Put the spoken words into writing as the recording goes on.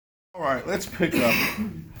All right, let's pick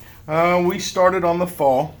up. We started on the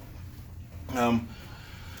fall.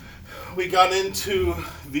 We got into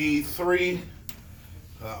the three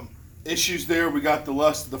issues there. We got the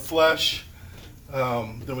lust of the flesh,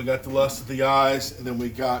 then we got the lust of the eyes, and then we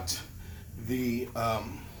got the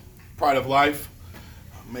pride of life.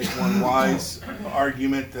 Make one wise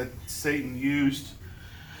argument that Satan used.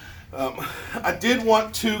 I did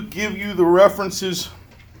want to give you the references.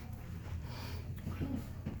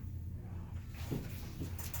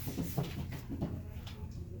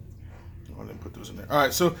 I didn't put those in there. All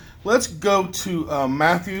right, so let's go to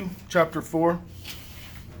Matthew chapter 4.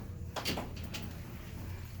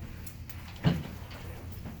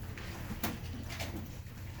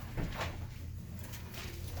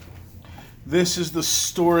 This is the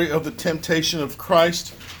story of the temptation of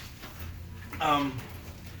Christ.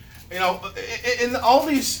 In all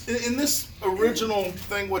these, in this original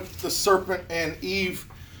thing with the serpent and Eve,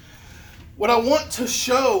 what I want to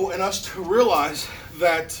show and us to realize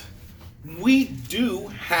that we do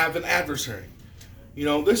have an adversary. You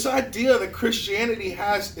know, this idea that Christianity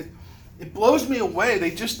has, it blows me away.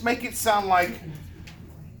 They just make it sound like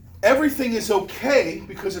everything is okay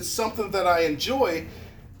because it's something that I enjoy,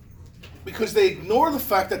 because they ignore the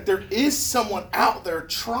fact that there is someone out there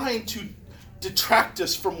trying to detract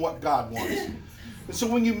us from what God wants. And so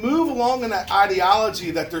when you move along in that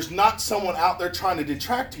ideology that there's not someone out there trying to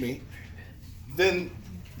detract me, then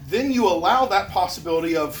you allow that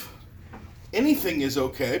possibility of anything is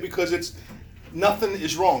okay, because it's nothing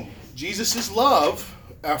is wrong. Jesus is love,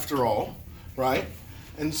 after all, right?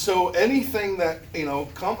 And so anything that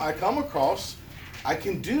I come across, I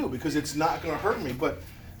can do because it's not going to hurt me. But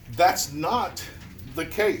that's not the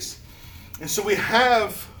case. And so we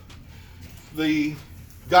have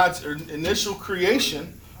God's initial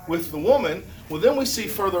creation with the woman. Well, then we see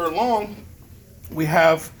further along, we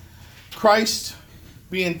have Christ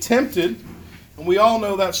being tempted. And we all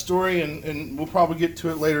know that story, and we'll probably get to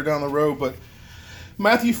it later down the road. But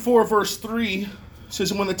Matthew 4, verse 3 says,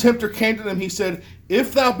 "And when the tempter came to them, he said,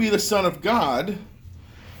 'If thou be the Son of God,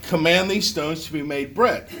 command these stones to be made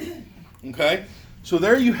bread.'" Okay? So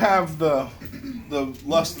there you have the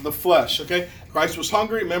lust of the flesh, okay? Christ was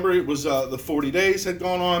hungry. Remember, it was the 40 days had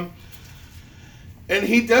gone on. And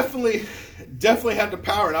he definitely had the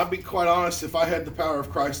power. And I'll be quite honest, if I had the power of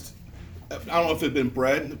Christ, I don't know if it had been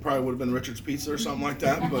bread. It probably would have been Richard's Pizza or something like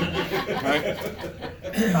that. But right?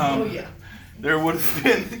 There would have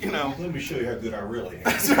been, Let me show you how good I really am.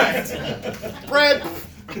 That's right. Bread.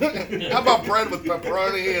 How about bread with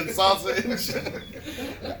pepperoni and sausage?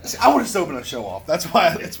 I would have still been a show off. That's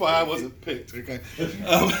why I wasn't picked. Okay.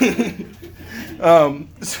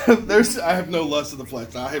 So I have no lust of the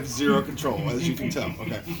flesh. I have zero control, as you can tell.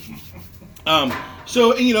 Okay.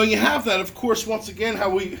 So you have that, of course. Once again, how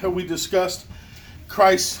we discussed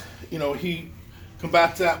Christ. He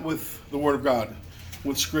combats that with the Word of God,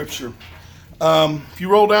 with Scripture. If you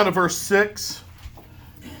roll down to verse 6.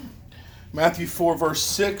 Matthew 4, verse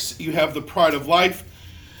 6, you have the pride of life.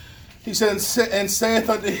 He said, "And saith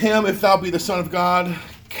unto him, If thou be the Son of God,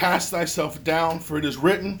 cast thyself down, for it is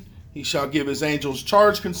written, He shall give his angels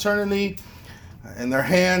charge concerning thee. In their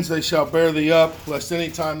hands they shall bear thee up, lest any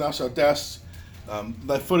time thou shalt dash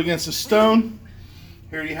thy foot against a stone."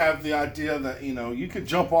 Here you have the idea that, you could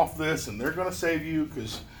jump off this and they're going to save you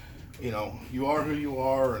because, you are who you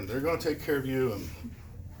are and they're going to take care of you.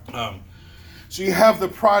 And so you have the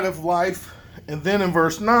pride of life. And then in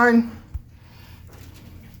verse 9,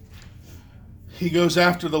 he goes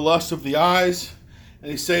after the lust of the eyes. And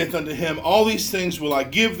he saith unto him, "All these things will I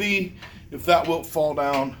give thee, if thou wilt fall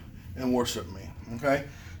down and worship me." Okay?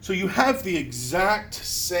 So you have the exact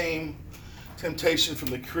same temptation from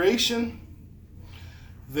the creation.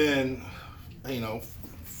 Then,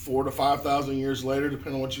 4,000 to 5,000 years later,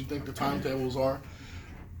 depending on what you think the timetables are,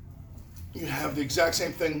 you have the exact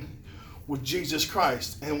same thing with Jesus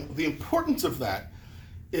Christ. And the importance of that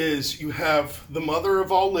is you have the mother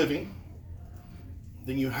of all living,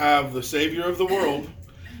 then you have the Savior of the world.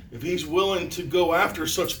 If he's willing to go after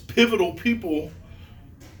such pivotal people,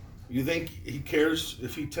 you think he cares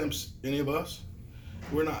if he tempts any of us?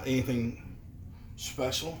 We're not anything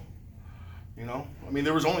special,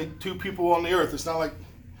 there was only 2 people on the earth. It's not like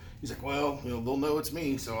he's like, well, they'll know it's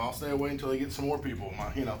me, so I'll stay away until they get some more people,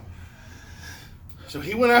 So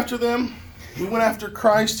he went after them. He went after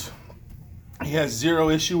Christ. He has zero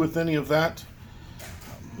issue with any of that.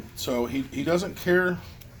 So he doesn't care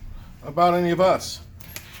about any of us.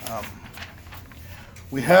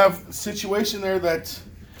 We have a situation there that,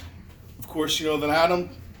 of course, that Adam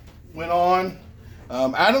went on.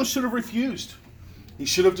 Adam should have refused. He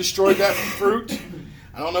should have destroyed that fruit.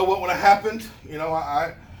 I don't know what would have happened.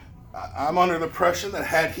 I'm under the impression that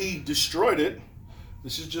had he destroyed it,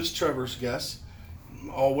 this is just Trevor's guess,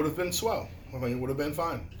 all would have been swell. I mean, it would have been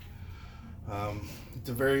fine. At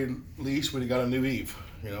the very least, we'd have got a new Eve,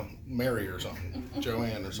 Mary or something,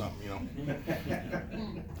 Joanne or something,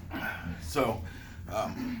 So,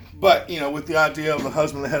 but, with the idea of the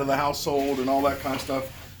husband, the head of the household and all that kind of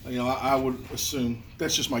stuff, I would assume,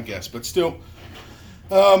 that's just my guess. But still,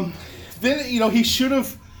 then, he should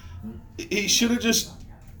have just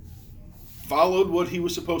followed what he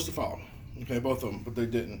was supposed to follow. Okay, both of them, but they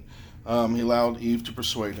didn't. He allowed Eve to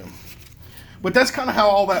persuade him. But that's kind of how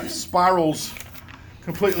all that spirals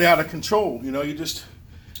completely out of control. You just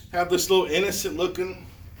have this little innocent looking.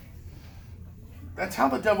 That's how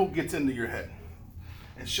the devil gets into your head.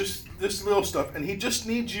 It's just this little stuff, and he just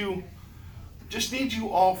needs you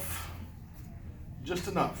off just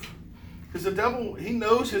enough. Because the devil, he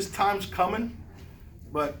knows his time's coming,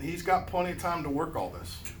 but he's got plenty of time to work all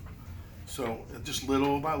this. So just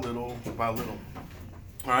little by little by little.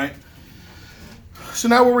 All right. So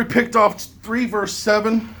now where we picked off 3 verse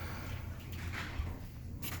 7.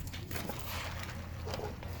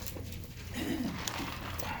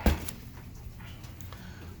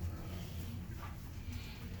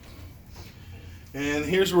 And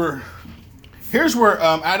here's where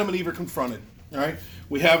Adam and Eve are confronted. All right,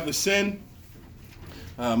 we have the sin.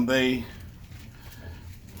 They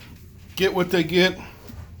get what they get.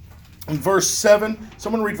 In verse 7,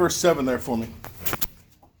 someone read verse 7 there for me.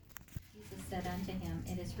 Jesus said unto him,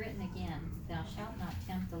 "It is written again, Thou shalt not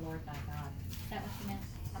tempt the Lord thy God." Is that what you meant?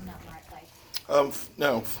 I'm not in the right place.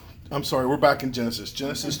 No, I'm sorry. We're back in Genesis.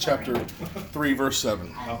 Genesis chapter 3, verse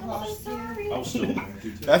 7. I'm sorry. I was still looking at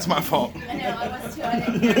you too. That's my fault. I know, I was too. I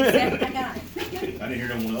didn't hear it. I got it. I didn't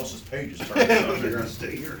hear anyone else's pages turn, so they're gonna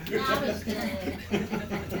stay here. I was good.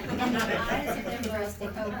 And the eyes of them were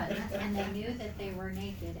opened, and they knew that they were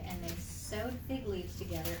naked, and they sewed fig leaves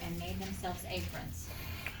together and made themselves aprons.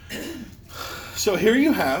 So here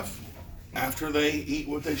you have, after they eat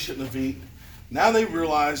what they shouldn't have eaten, now they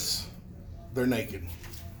realize they're naked.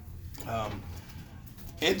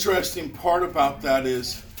 Interesting part about that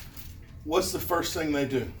is, what's the first thing they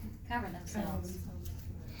do? Cover themselves.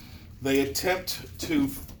 They attempt to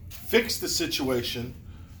fix the situation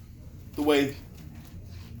the way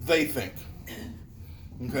they think.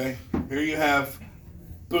 Okay? Here you have,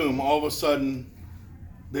 boom, all of a sudden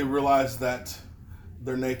they realize that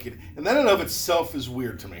they're naked. And that in and of itself is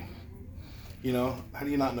weird to me. How do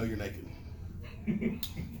you not know you're naked?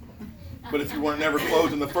 But if you weren't never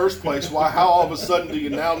clothed in the first place, how all of a sudden do you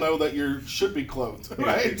now know that you should be clothed,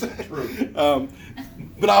 right? True.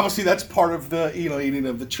 But obviously that's part of the eating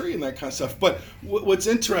of the tree and that kind of stuff. But what's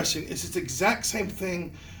interesting is it's the exact same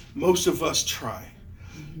thing most of us try.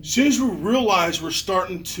 As soon as we realize we're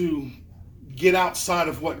starting to get outside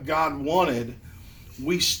of what God wanted,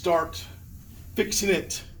 we start fixing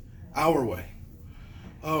it our way.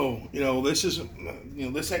 Oh, this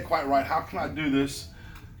isn't, this ain't quite right. How can I do this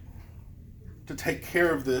to take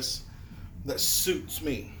care of this that suits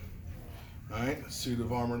me? All right, a suit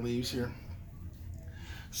of armor leaves here.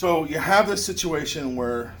 So you have this situation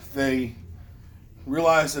where they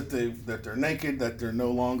realize that they're naked, that they're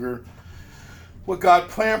no longer what God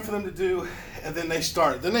planned for them to do, and then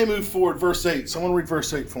they move forward. Verse 8. Someone read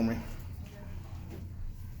verse 8 for me.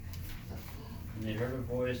 And they heard a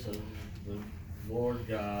voice of the Lord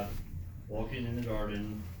God walking in the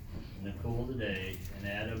garden in the cool of the day, and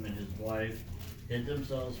Adam and his wife hid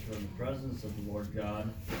themselves from the presence of the Lord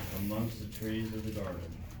God amongst the trees of the garden.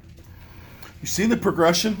 You see the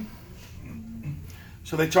progression?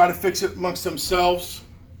 So they try to fix it amongst themselves.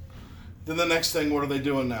 Then the next thing, what are they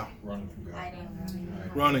doing now? Running from God.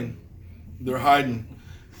 Running. They're hiding.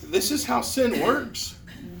 This is how sin works.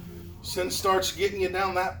 Sin starts getting you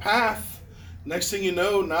down that path. Next thing you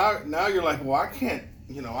know, now you're like, well, I can't,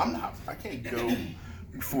 I can't go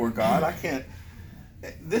before God. I can't.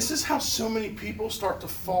 This is how so many people start to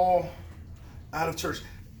fall out of church.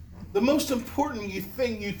 The most important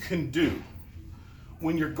thing you can do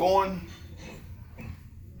when you're going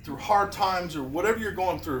through hard times or whatever you're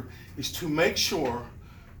going through is to make sure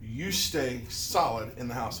you stay solid in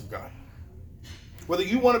the house of God. Whether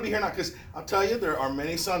you want to be here or not, because I'll tell you, there are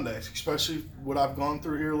many Sundays, especially what I've gone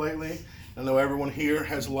through here lately. I know everyone here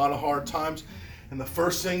has a lot of hard times, and the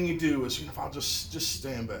first thing you do is, I'll just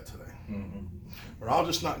stay in bed today. Mm-hmm. Or I'll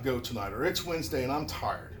just not go tonight, or it's Wednesday and I'm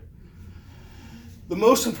tired. The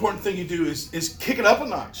most important thing you do is kick it up a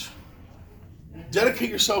notch. Dedicate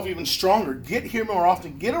yourself even stronger. Get here more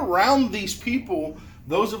often. Get around these people,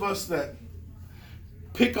 those of us that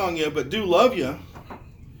pick on you but do love you,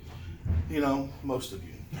 You know, most of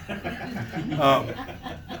you.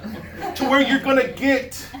 To where you're going to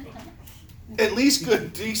get at least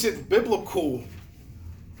good, decent, biblical,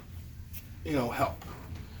 help.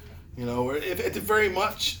 Or at the very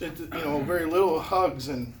much, very little hugs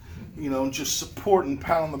and, just support and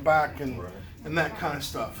pat on the back and that kind of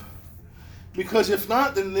stuff. Because if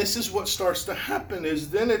not, then this is what starts to happen is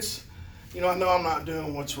then it's, I know I'm not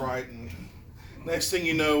doing what's right. And next thing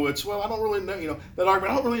you know, it's, well, I don't really know, that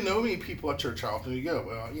argument, I don't really know many people at church. How often do you go?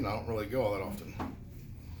 Well, I don't really go all that often.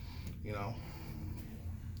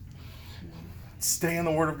 Stay in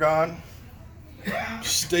the Word of God.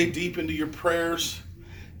 Stay deep into your prayers.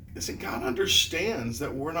 Listen, God understands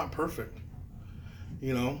that we're not perfect.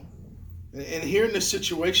 And here in this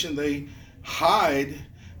situation, they hide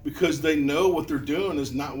because they know what they're doing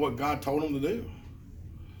is not what God told them to do.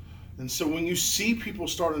 And so when you see people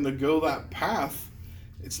starting to go that path,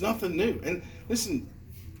 it's nothing new. And listen,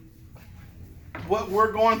 what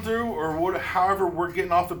we're going through or however we're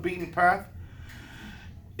getting off the beaten path,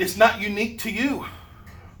 it's not unique to you.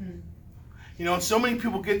 And so many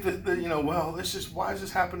people get well, why does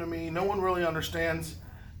this happen to me? No one really understands.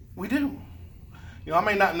 We do. I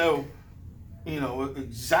may not know,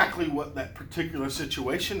 exactly what that particular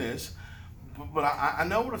situation is, but I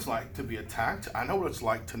know what it's like to be attacked. I know what it's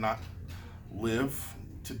like to not live,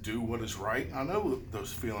 to do what is right. I know what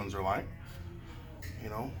those feelings are like.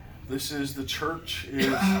 The church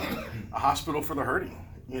is a hospital for the hurting,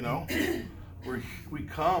 where we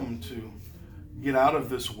come to get out of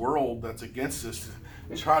this world that's against us.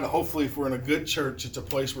 To try to, hopefully, if we're in a good church, it's a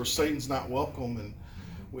place where Satan's not welcome and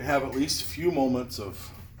we have at least a few moments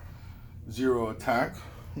of zero attack.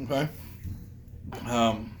 Okay?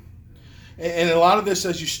 And a lot of this,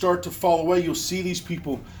 as you start to fall away, you'll see these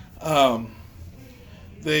people,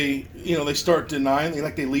 they start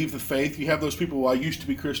denying, they leave the faith. You have those people, well, I used to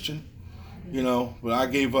be Christian, but I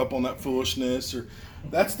gave up on that foolishness. Or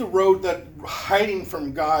that's the road that hiding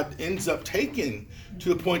from God ends up taking, to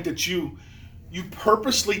the point that you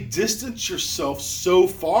purposely distance yourself so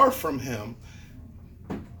far from Him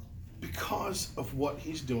because of what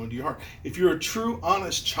He's doing to your heart. If you're a true,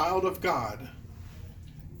 honest child of God,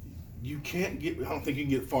 I don't think you can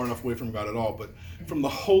get far enough away from God at all, but from the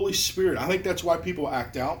Holy Spirit. I think that's why people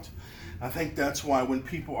act out. I think that's why when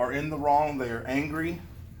people are in the wrong, they are angry.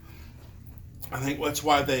 I think that's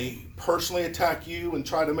why they personally attack you and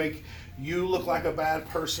try to make you look like a bad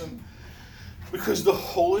person. Because the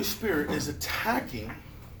Holy Spirit is attacking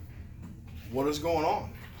what is going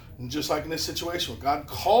on. And just like in this situation, God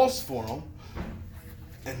calls for them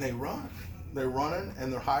and they run. They're running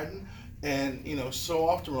and they're hiding. And, so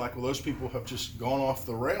often we're like, well, those people have just gone off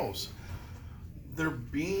the rails. They're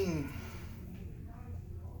being,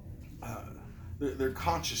 their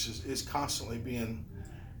conscience is constantly being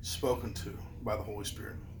spoken to by the Holy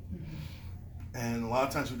Spirit. And a lot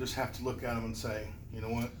of times we just have to look at them and say, you know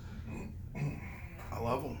what? I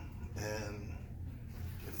love them. And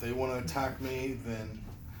if they want to attack me, then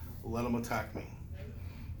let them attack me.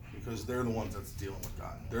 Because they're the ones that's dealing with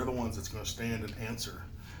God. They're the ones that's going to stand and answer,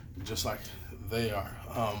 just like they are.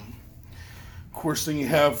 Of course, then you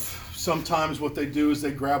have sometimes what they do is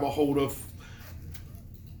they grab a hold of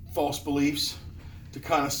false beliefs to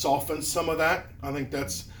kind of soften some of that. I think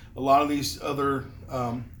that's a lot of these other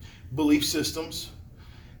belief systems.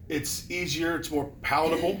 It's easier, it's more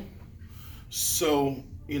palatable. So,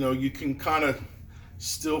 you can kind of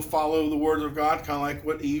still follow the word of God, kind of like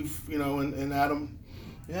what Eve, and Adam,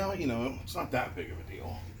 it's not that big of a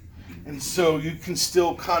deal. And so you can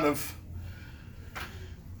still kind of,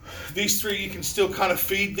 you can still kind of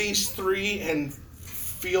feed these three and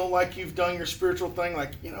feel like you've done your spiritual thing.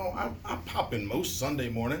 Like, I pop in most Sunday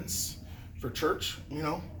mornings for church,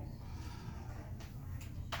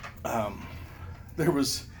 There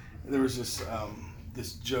was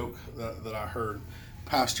this joke that I heard.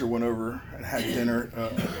 Pastor went over and had dinner.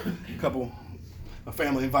 A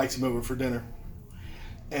family invites him over for dinner.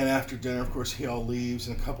 And after dinner, of course, he all leaves.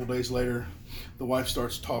 And a couple days later, the wife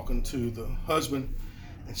starts talking to the husband.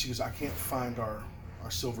 And she goes, I can't find our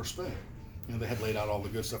silver spoon. They had laid out all the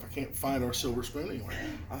good stuff. I can't find our silver spoon anywhere.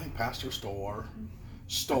 I think Pastor stole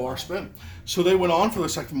our spoon. So they went on for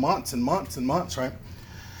this like months and months and months, right?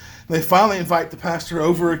 They finally invite the pastor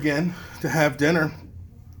over again to have dinner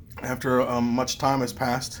after much time has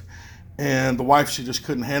passed. And the wife, she just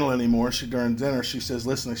couldn't handle it anymore. During dinner, she says,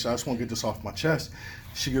 listen, I just want to get this off my chest.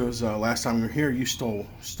 She goes, last time you were here, you stole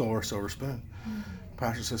our silver spoon. The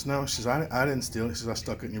pastor says, no. She says, I didn't steal it. He says, I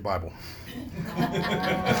stuck it in your Bible.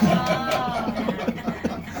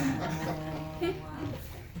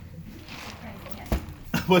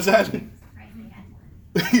 What's that?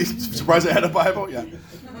 Surprised I had a Bible? Yeah.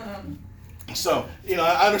 So,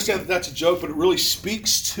 I understand that that's a joke, but it really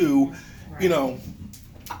speaks to,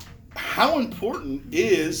 how important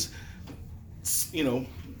is,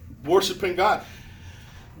 worshiping God.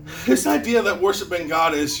 This idea that worshiping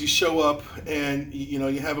God is you show up and, you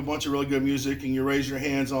have a bunch of really good music and you raise your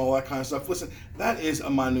hands and all that kind of stuff. Listen, that is a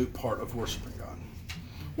minute part of worshiping God.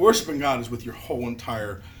 Worshiping God is with your whole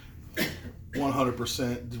entire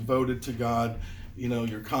 100% devoted to God.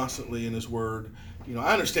 You're constantly in His Word.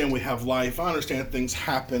 I understand we have life. I understand things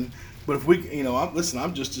happen. But if we,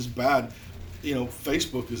 I'm just as bad.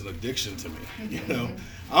 Facebook is an addiction to me.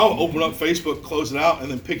 I'll open up Facebook, close it out, and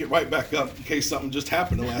then pick it right back up in case something just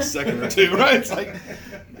happened the last second or two, right? It's like,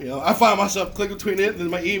 I find myself clicking between it and then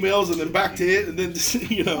my emails and then back to it and then just,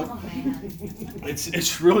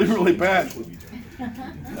 it's really, really bad.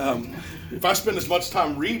 If I spend as much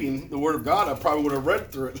time reading the Word of God, I probably would have read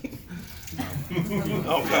through it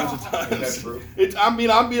all kinds of times. That's true. I'm being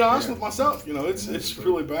honest with myself. It's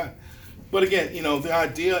really bad. But again, the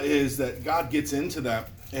idea is that God gets into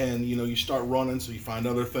that, and you start running, so you find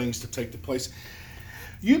other things to take the place.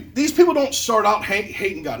 These people don't start out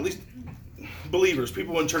hating God. At least believers,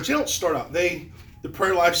 people in church, they don't start out. The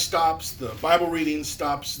prayer life stops, the Bible reading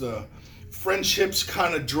stops, the friendships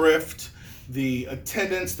kind of drift, the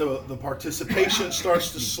attendance, the participation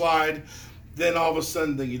starts to slide. Then all of a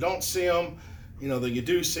sudden, then you don't see them. Then you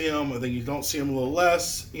do see them, and then you don't see them a little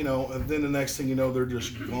less. And then the next thing you know, they're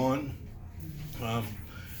just gone.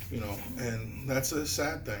 And that's a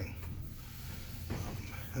sad thing.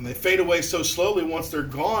 And they fade away so slowly. Once they're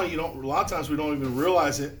gone, a lot of times we don't even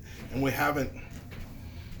realize it, and we haven't,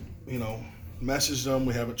 messaged them.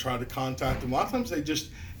 We haven't tried to contact them. A lot of times they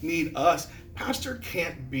just need us. Pastor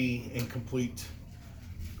can't be in complete,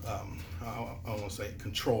 I don't want to say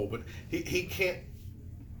control, but he can't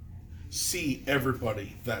see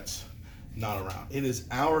everybody that's not around. It is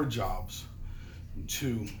our jobs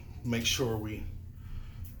to make sure we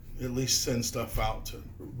at least send stuff out to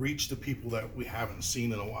reach the people that we haven't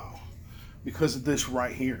seen in a while because of this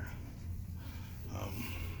right here.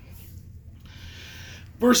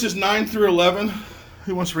 Verses 9 through 11.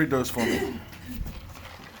 Who wants to read those for me?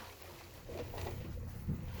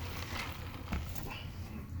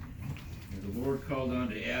 And the Lord called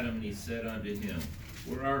unto Adam, and He said unto him,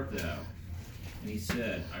 Where art thou? And he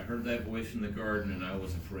said, I heard thy voice in the garden, and I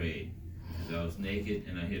was afraid, because I was naked,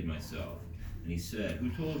 and I hid myself. And he said,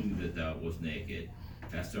 Who told you that thou wast naked?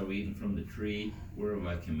 Hast thou eaten from the tree whereof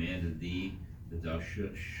I commanded thee that thou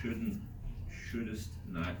shouldest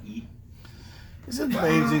not eat? Is it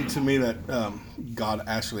amazing to me that God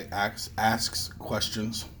actually asks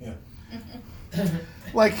questions? Yeah.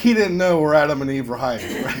 Like He didn't know where Adam and Eve were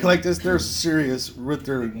hiding, right? Like this, they're serious with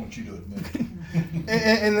their. I want you to admit.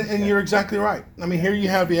 And you're exactly right. I mean, here you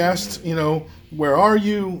have He asked, where are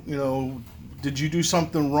you? Did you do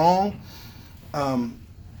something wrong?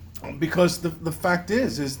 Because the fact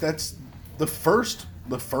is that's the first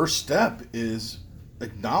step is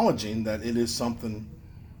acknowledging that it is something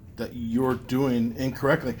that you're doing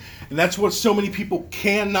incorrectly. And that's what so many people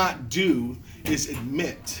cannot do is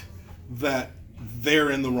admit that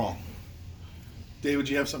they're in the wrong. David,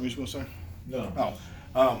 do you have something you're supposed to say? No.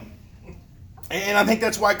 Oh. And I think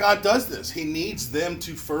that's why God does this. He needs them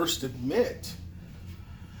to first admit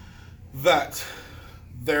that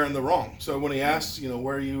they're in the wrong. So when He asks,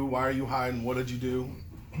 where are you? Why are you hiding? What did you do?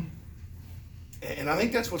 And I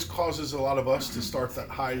think that's what causes a lot of us to start that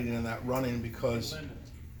hiding and that running because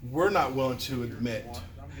we're not willing to admit,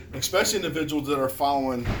 especially individuals that are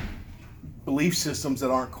following belief systems that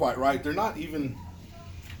aren't quite right. They're not even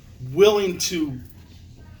willing to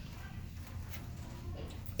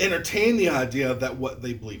entertain the idea that what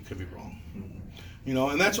they believe could be wrong.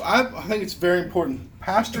 And that's I think it's very important,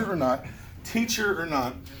 pastor or not, teacher or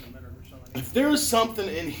not, if there is something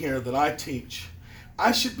in here that I teach,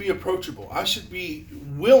 I should be approachable. I should be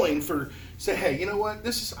willing say, hey, you know what?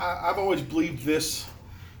 I've always believed this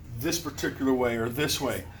particular way or this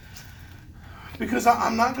way. Because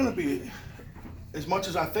I'm not going to be, as much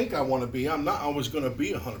as I think I want to be, I'm not always going to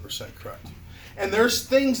be 100% correct. And there's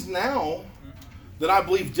things now that I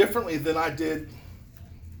believe differently than I did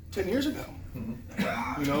 10 years ago.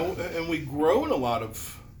 And we grow in a lot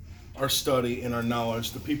of our study and our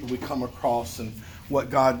knowledge, the people we come across and what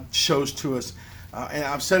God shows to us. And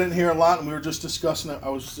I've said it here a lot, and we were just discussing it. I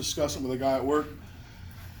was discussing with a guy at work.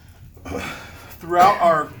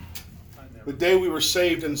 Throughout the day we were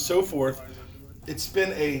saved and so forth, it's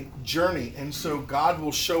been a journey. And so God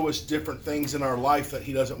will show us different things in our life that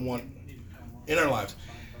He doesn't want in our lives.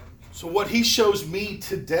 So what He shows me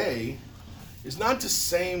today is not the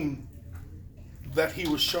same that he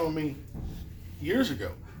was showing me years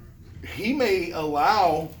ago. He may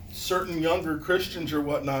allow certain younger Christians or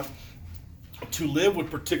whatnot to live with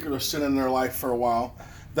particular sin in their life for a while.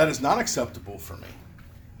 That is not acceptable for me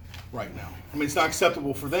right now. I mean, it's not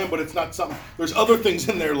acceptable for them, but it's not something. There's other things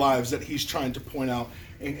in their lives that he's trying to point out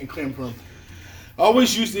and clean from. I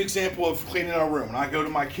always use the example of cleaning our room. When I go to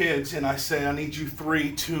my kids and I say, I need you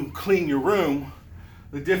 3 to clean your room,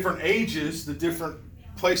 the different ages, the different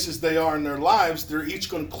places they are in their lives, they're each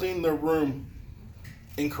going to clean their room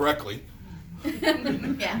incorrectly.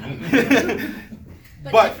 Yeah.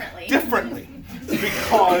 but differently.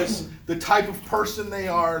 Because the type of person they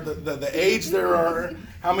are, the age they are,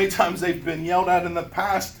 how many times they've been yelled at in the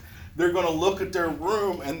past, they're going to look at their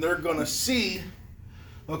room and they're going to see,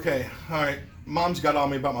 okay, all right, Mom's got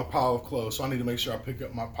on me about my pile of clothes, so I need to make sure I pick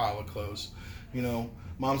up my pile of clothes. You know,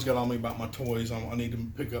 Mom's got on me about my toys, I need to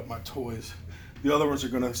pick up my toys. The other ones are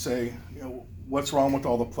going to say, you know, what's wrong with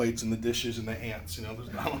all the plates and the dishes and the ants? You know,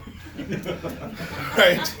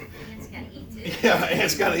 right? Ants gotta eat too. Yeah,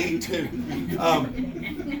 ants gotta eat too.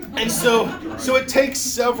 And so it takes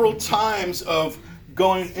several times of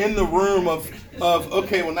going in the room of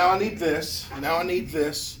okay, well now I need this, now I need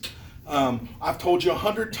this. I've told you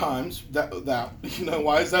 100 times that you know,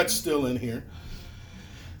 why is that still in here?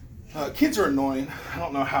 Kids are annoying. I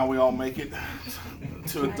don't know how we all make it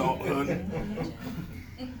to adulthood.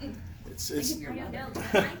 It's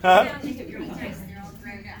huh?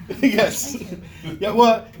 Yes. Yeah,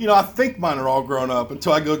 well, you know, I think mine are all grown up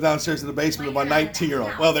until I go downstairs to the basement of my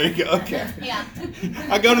 19-year-old. Well, there you go. Okay. Yeah.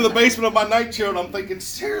 I go to the basement of my 19-year-old, I'm thinking,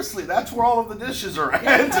 seriously, that's where all of the dishes are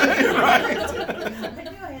at. Right?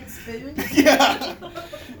 Yeah.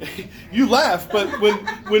 You laugh, but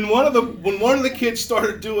when one of the kids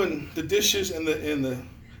started doing the dishes in the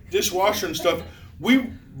dishwasher and stuff,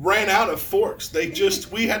 we ran out of forks.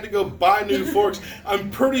 We had to go buy new forks. I'm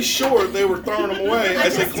pretty sure they were throwing them away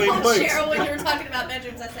as they cleaned plates. Cheryl, when you were talking about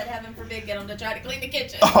bedrooms, I said, heaven forbid, get them to try to clean the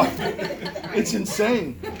kitchen. Oh, it's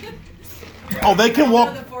insane. Oh, they can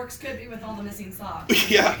walk. The forks could be with all the missing socks.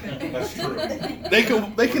 Yeah, That's true.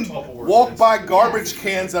 they can walk by garbage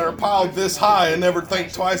cans that are piled this high and never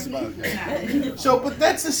think twice about it. So, but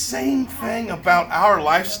that's the same thing about our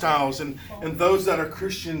lifestyles and those that are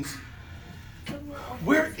Christians.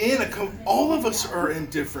 We're all of us are in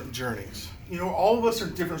different journeys. You know, all of us are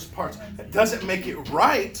different parts. That doesn't make it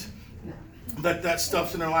right that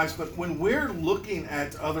stuff's in their lives, but when we're looking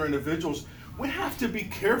at other individuals, we have to be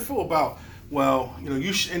careful about, well, you know,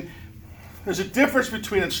 and there's a difference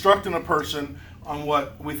between instructing a person on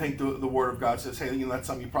what we think the Word of God says. Hey, you know, that's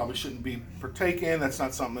something you probably shouldn't be partaking. That's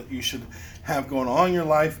not something that you should have going on in your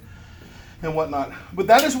life and whatnot. But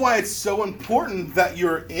that is why it's so important that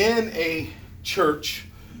you're in a church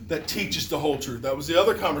that teaches the whole truth. That was the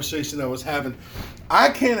other conversation I was having. I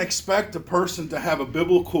can't expect a person to have a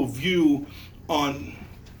biblical view on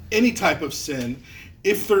any type of sin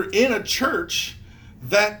if they're in a church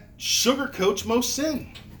that sugarcoats most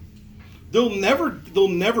sin. They'll never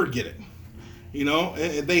get it. You know,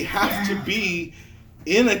 they have to be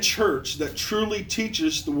in a church that truly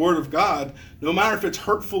teaches the Word of God, no matter if it's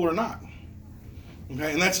hurtful or not.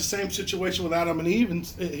 Okay, and that's the same situation with Adam and Eve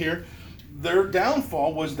here. Their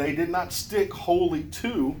downfall was they did not stick wholly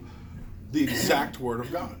to the exact Word of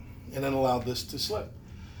God, and then allowed this to slip.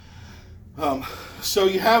 So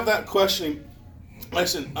you have that questioning.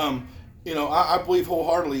 Listen, you know, I believe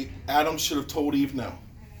wholeheartedly Adam should have told Eve no.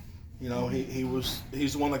 You know,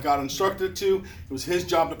 he's the one that God instructed to. It was his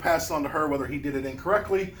job to pass it on to her, whether he did it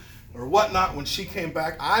incorrectly or whatnot. When she came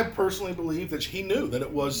back, I personally believe that he knew that it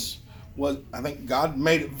was I think God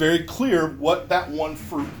made it very clear what that one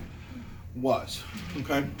fruit was.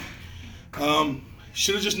 Okay,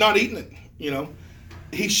 should have just not eaten it. You know,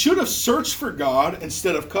 he should have searched for God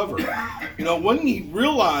instead of covering. You know, when he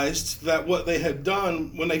realized that what they had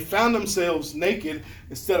done, when they found themselves naked,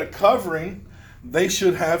 instead of covering, they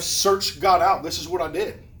should have searched God out. This is what I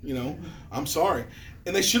did. You know, I'm sorry.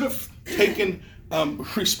 And they should have taken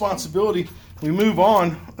responsibility. We move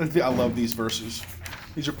on. I love these verses.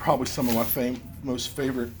 These are probably some of my most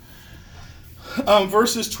favorite.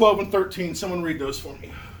 Verses 12 and 13. Someone read those for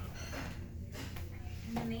me.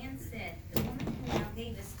 And the man said, the woman whom thou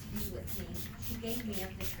gavest to be with me, she gave me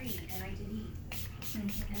of the tree, and I did eat. And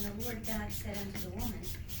the Lord God said unto the woman,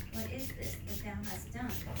 what is this that thou hast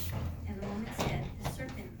done? And the woman said, the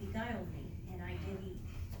serpent beguiled me, and I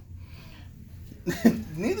did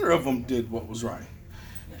eat. Neither of them did what was right.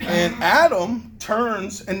 And Adam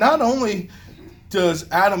turns, and not only does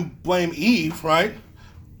Adam blame Eve, right?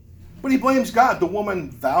 But he blames God. The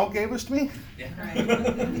woman thou gavest me? Right.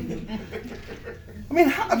 I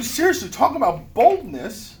mean, I'm seriously talking about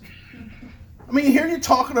boldness. I mean, here you're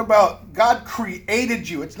talking about God created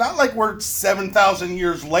you. It's not like we're 7,000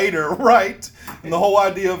 years later, right? And the whole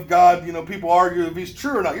idea of God, people argue if he's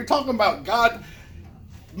true or not. You're talking about God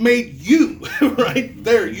made you right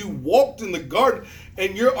there. You walked in the garden,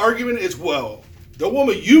 and your argument is, well, the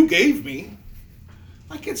woman you gave me,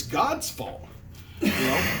 like it's God's fault.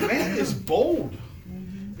 Man is bold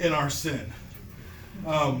in our sin.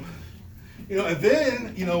 And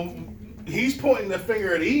then, he's pointing the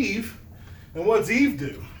finger at Eve, and what's Eve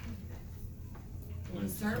do? The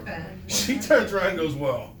serpent. She turns around and goes,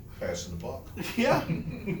 well, Passing the buck. yeah.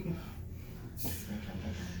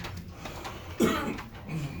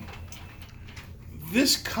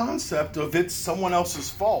 This concept of it's someone else's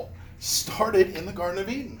fault started in the Garden of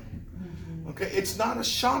Eden. Okay, it's not a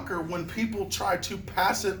shocker when people try to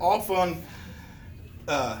pass it off on,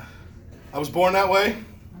 I was born that way.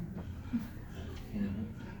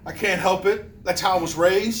 I can't help it. That's how I was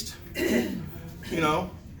raised. I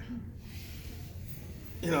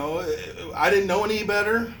didn't know any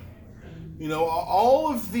better.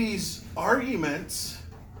 All of these arguments,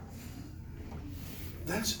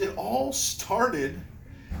 it all started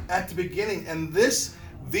at the beginning, and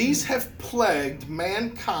these have plagued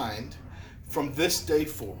mankind from this day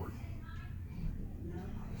forward,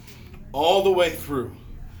 all the way through.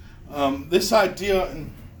 This idea,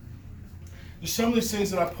 and some of these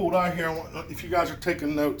things that I pulled out here, if you guys are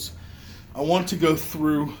taking notes, I want to go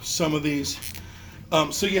through some of these.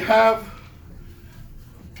 So you have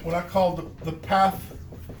what I call the path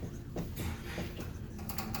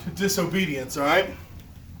to disobedience, all right?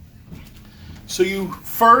 So you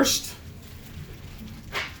first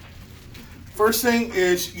thing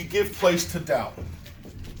is you give place to doubt.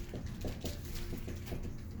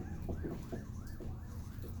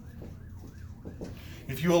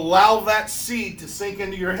 If you allow that seed to sink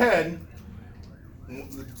into your head,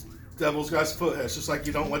 the devil's got his foot. It's just like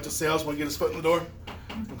you don't let the salesman get his foot in the door.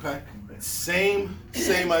 Okay? Same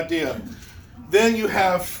idea. Then you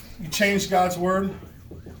change God's word.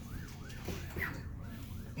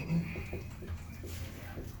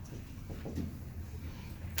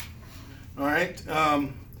 All right.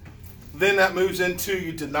 Then that moves into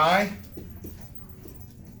you deny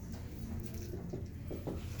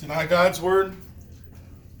God's word.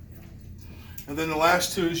 And then the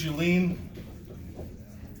last two is you lean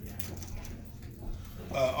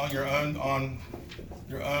on your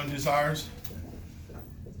own desires.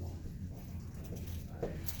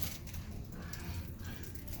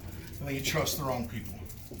 And then you trust the wrong people.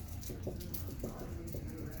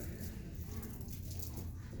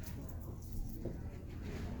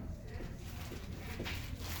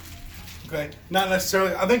 Okay, not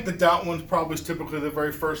necessarily. I think the doubt one's probably typically the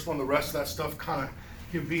very first one. The rest of that stuff kind of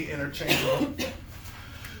can be interchangeable.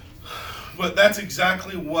 But that's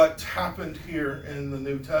exactly what happened here in the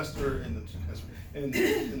New Testament,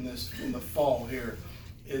 in the fall here,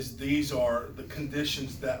 is these are the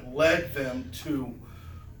conditions that led them to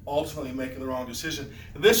ultimately making the wrong decision.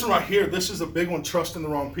 And this one right here, this is a big one, trusting the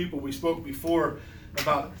wrong people. We spoke before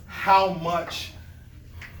about how much,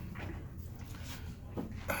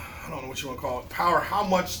 I don't know what you want to call it, power, how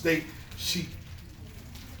much she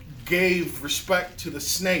gave respect to the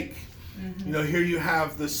snake. Mm-hmm. Here you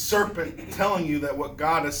have the serpent telling you that what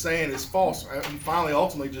God is saying is false. And finally,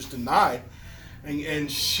 ultimately, just denied. And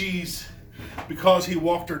she's, because he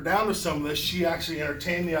walked her down to some of this, she actually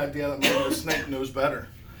entertained the idea that maybe the snake knows better.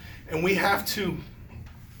 And we have to,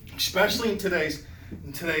 especially in today's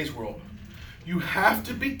world, you have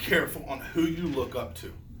to be careful on who you look up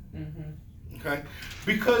to. Mm-hmm. Okay?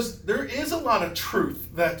 Because there is a lot of truth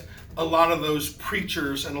that a lot of those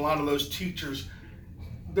preachers and a lot of those teachers,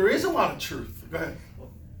 there is a lot of truth. Go ahead.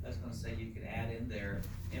 Well, I was going to say, you could add in there,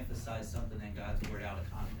 emphasize something in God's word out of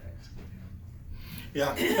context.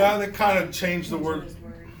 Yeah, that kind of changed the word.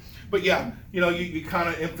 But yeah, you kind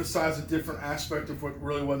of emphasize a different aspect of what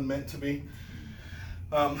really wasn't meant to be.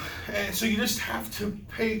 And so you just have to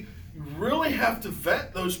you really have to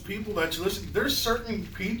vet those people that you listen to. There's certain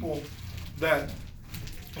people that,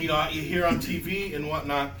 you hear on TV and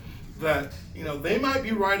whatnot that, they might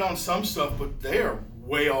be right on some stuff, but they are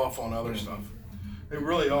way off on other stuff. They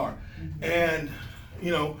really are. And,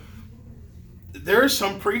 there's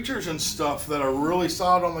some preachers and stuff that are really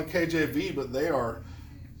solid on the KJV, but they are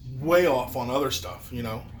way off on other stuff,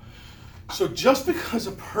 So just because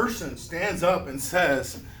a person stands up and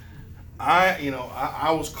says,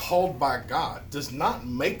 I was called by God, does not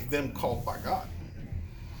make them called by God.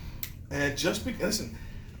 And listen,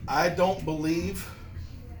 I don't believe,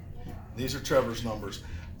 these are Trevor's numbers,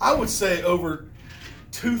 I would say over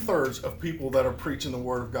 2/3 of people that are preaching the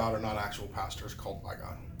word of God are not actual pastors called by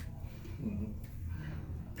God.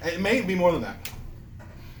 It may be more than that.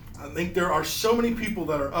 I think there are so many people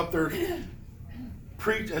that are up there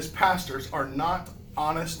preach as pastors are not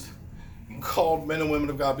honest, called men and women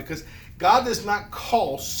of God, because God does not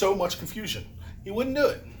call so much confusion. He wouldn't do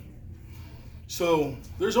it. So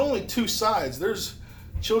there's only two sides. There's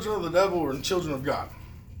children of the devil and children of God.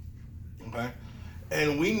 Okay?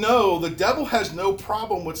 And we know the devil has no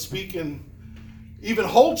problem with speaking even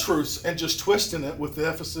whole truths and just twisting it with the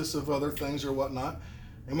emphasis of other things or whatnot.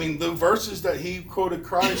 I mean, the verses that he quoted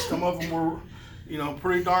Christ, some of them were,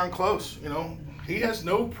 pretty darn close. He has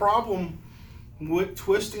no problem with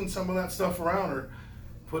twisting some of that stuff around or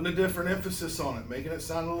putting a different emphasis on it, making it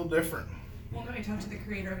sound a little different. Well, when we talked to the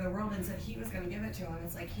creator of the world and said he was going to give it to him,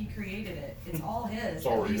 it's like he created it. It's all his. It's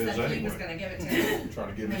already he his said he anyway. was going to give it to him. Trying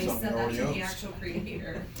to give And me he something said he that already to the owns. actual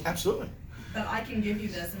creator. Absolutely. But I can give you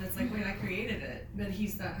this, and it's like, wait, I created it. But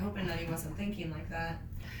he's not hoping that he wasn't thinking like that.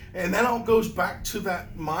 And that all goes back to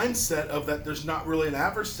that mindset of that there's not really an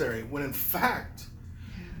adversary, when in fact,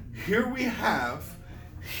 here we have,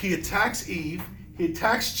 he attacks Eve, he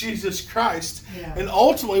attacks Jesus Christ, and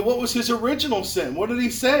ultimately, what was his original sin? What did he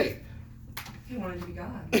say? He wanted to be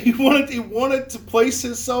God. He wanted to place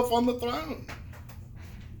himself on the throne.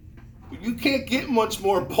 You can't get much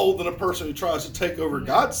more bold than a person who tries to take over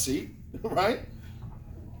God's seat, right?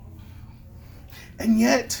 And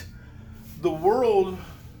yet, the world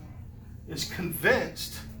is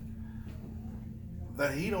convinced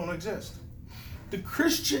that he don't exist. The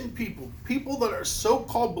Christian people that are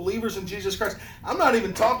so-called believers in Jesus Christ, I'm not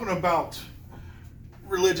even talking about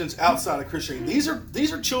religions outside of Christianity.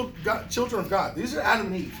 These are children of God. These are Adam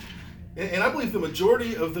and Eve. And I believe the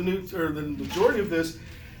majority of the majority of this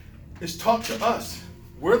is taught to us.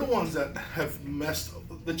 We're the ones that have messed,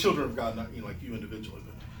 the children of God, not like you individually,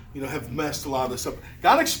 but have messed a lot of this up.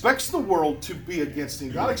 God expects the world to be against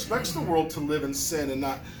him. God expects the world to live in sin and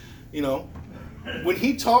not, when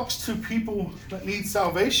he talks to people that need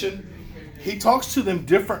salvation, he talks to them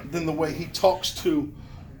different than the way he talks to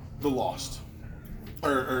the lost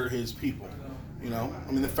or his people.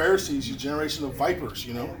 The Pharisees, you generation of vipers,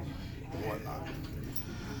 and whatnot.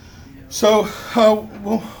 So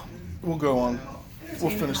we'll go on. We'll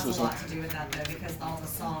finish this up. up. It has a lot to do with that, though, because all the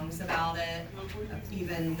songs about it,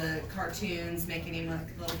 even the cartoons making him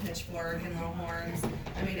like a little pitchfork and little horns.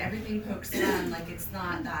 Everything pokes fun, like it's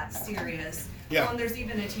not that serious. Yeah. And there's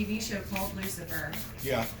even a TV show called Lucifer.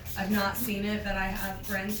 Yeah. I've not seen it, but I have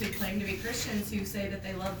friends who claim to be Christians who say that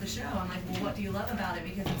they love the show. I'm like, well, what do you love about it?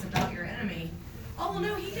 Because it's about your enemy. Oh, well,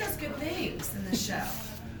 no, he does good things in this show.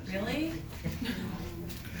 Really?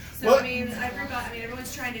 So, Well,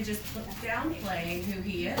 everyone's trying to just downplay who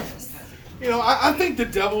he is. I think the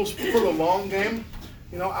devil's for the long game.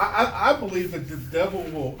 I believe that the devil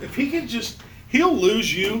will, if he can he'll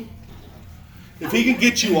lose you. If he can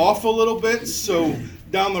get you off a little bit, so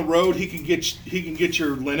down the road he can get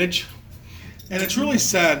your lineage. And it's really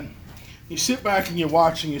sad. You sit back and you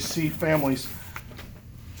watch and you see families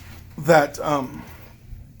that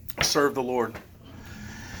serve the Lord.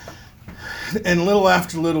 And little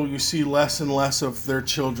after little, you see less and less of their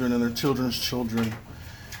children and their children's children.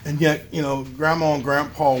 And yet, Grandma and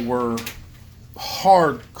Grandpa were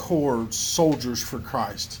hardcore soldiers for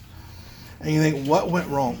Christ. And you think, what went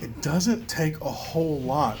wrong? It doesn't take a whole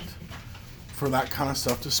lot for that kind of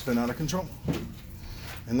stuff to spin out of control.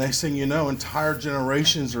 And next thing you know, entire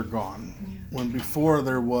generations are gone. When before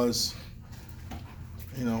there was,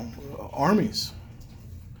 armies.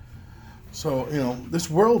 So, this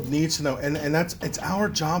world needs to know, and it's our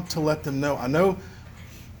job to let them know. I know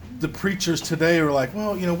the preachers today are like,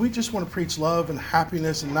 well, we just want to preach love and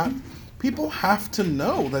happiness and not. People have to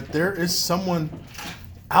know that there is someone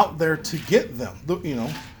out there to get them.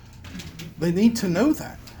 They need to know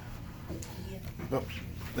that. But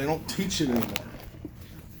they don't teach it anymore.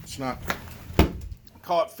 It's not,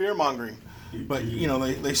 call it fear-mongering. But,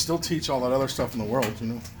 they still teach all that other stuff in the world,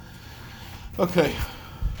 Okay.